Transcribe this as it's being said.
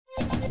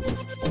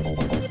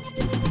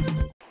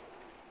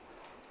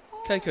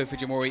Keiko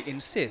Fujimori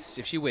insists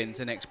if she wins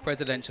the next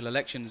presidential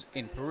elections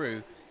in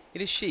Peru,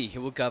 it is she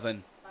who will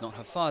govern, not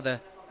her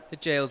father, the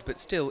jailed but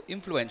still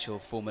influential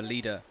former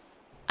leader.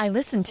 I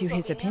listen to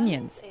his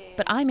opinions,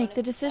 but I make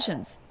the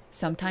decisions.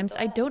 Sometimes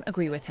I don't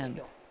agree with him.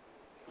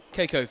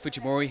 Keiko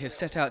Fujimori has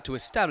set out to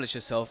establish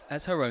herself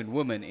as her own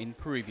woman in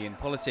Peruvian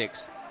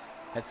politics.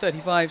 At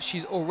 35,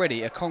 she's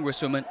already a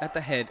congresswoman at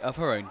the head of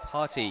her own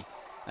party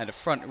and a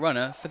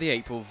front-runner for the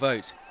April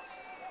vote.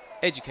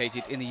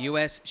 Educated in the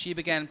US, she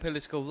began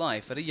political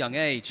life at a young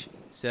age,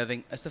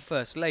 serving as the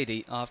First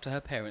Lady after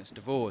her parents'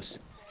 divorce.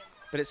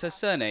 But it's her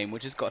surname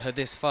which has got her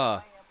this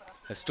far.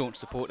 Her staunch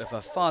support of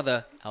her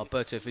father,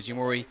 Alberto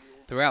Fujimori,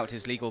 throughout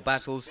his legal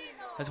battles,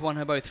 has won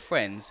her both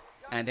friends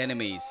and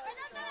enemies.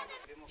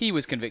 He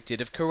was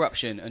convicted of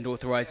corruption and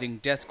authorizing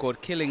death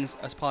squad killings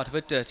as part of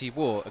a dirty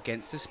war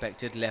against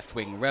suspected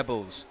left-wing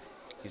rebels.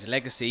 His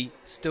legacy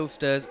still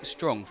stirs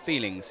strong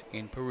feelings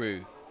in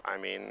Peru. I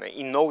mean,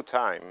 in no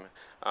time,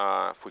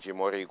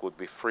 Fujimori would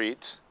be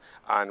freed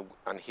and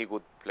he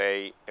would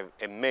play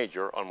a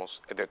major,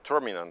 almost a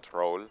determinant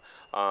role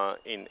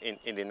in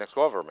the next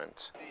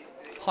government.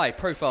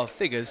 High-profile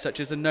figures such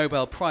as the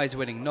Nobel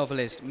Prize-winning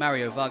novelist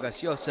Mario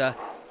Vargas Llosa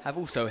have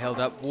also held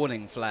up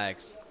warning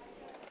flags.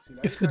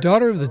 If the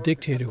daughter of the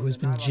dictator who has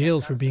been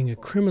jailed for being a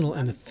criminal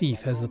and a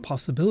thief has the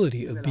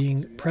possibility of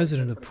being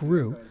president of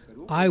Peru,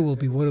 I will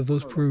be one of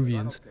those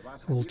Peruvians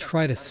who will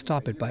try to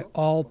stop it by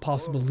all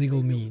possible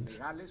legal means.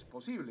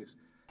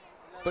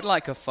 But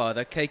like her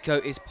father,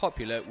 Keiko is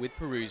popular with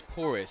Peru's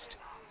poorest.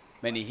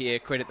 Many here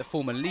credit the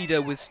former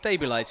leader with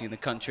stabilizing the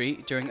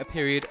country during a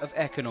period of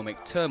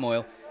economic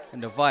turmoil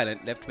and a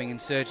violent left-wing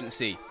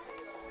insurgency.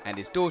 And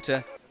his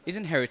daughter is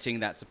inheriting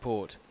that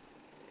support.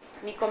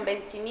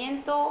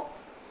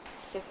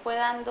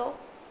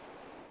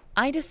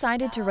 I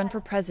decided to run for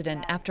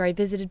president after I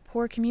visited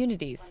poor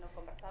communities,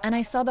 and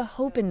I saw the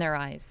hope in their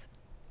eyes,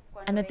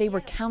 and that they were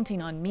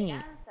counting on me.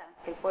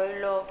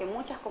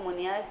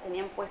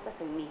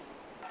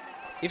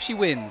 If she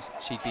wins,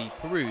 she'd be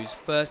Peru's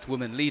first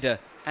woman leader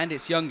and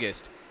its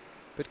youngest.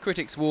 But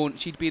critics warn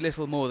she'd be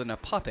little more than a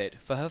puppet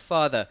for her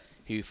father,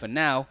 who for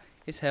now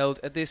is held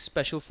at this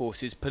Special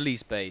Forces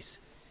police base.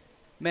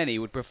 Many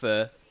would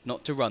prefer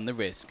not to run the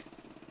risk.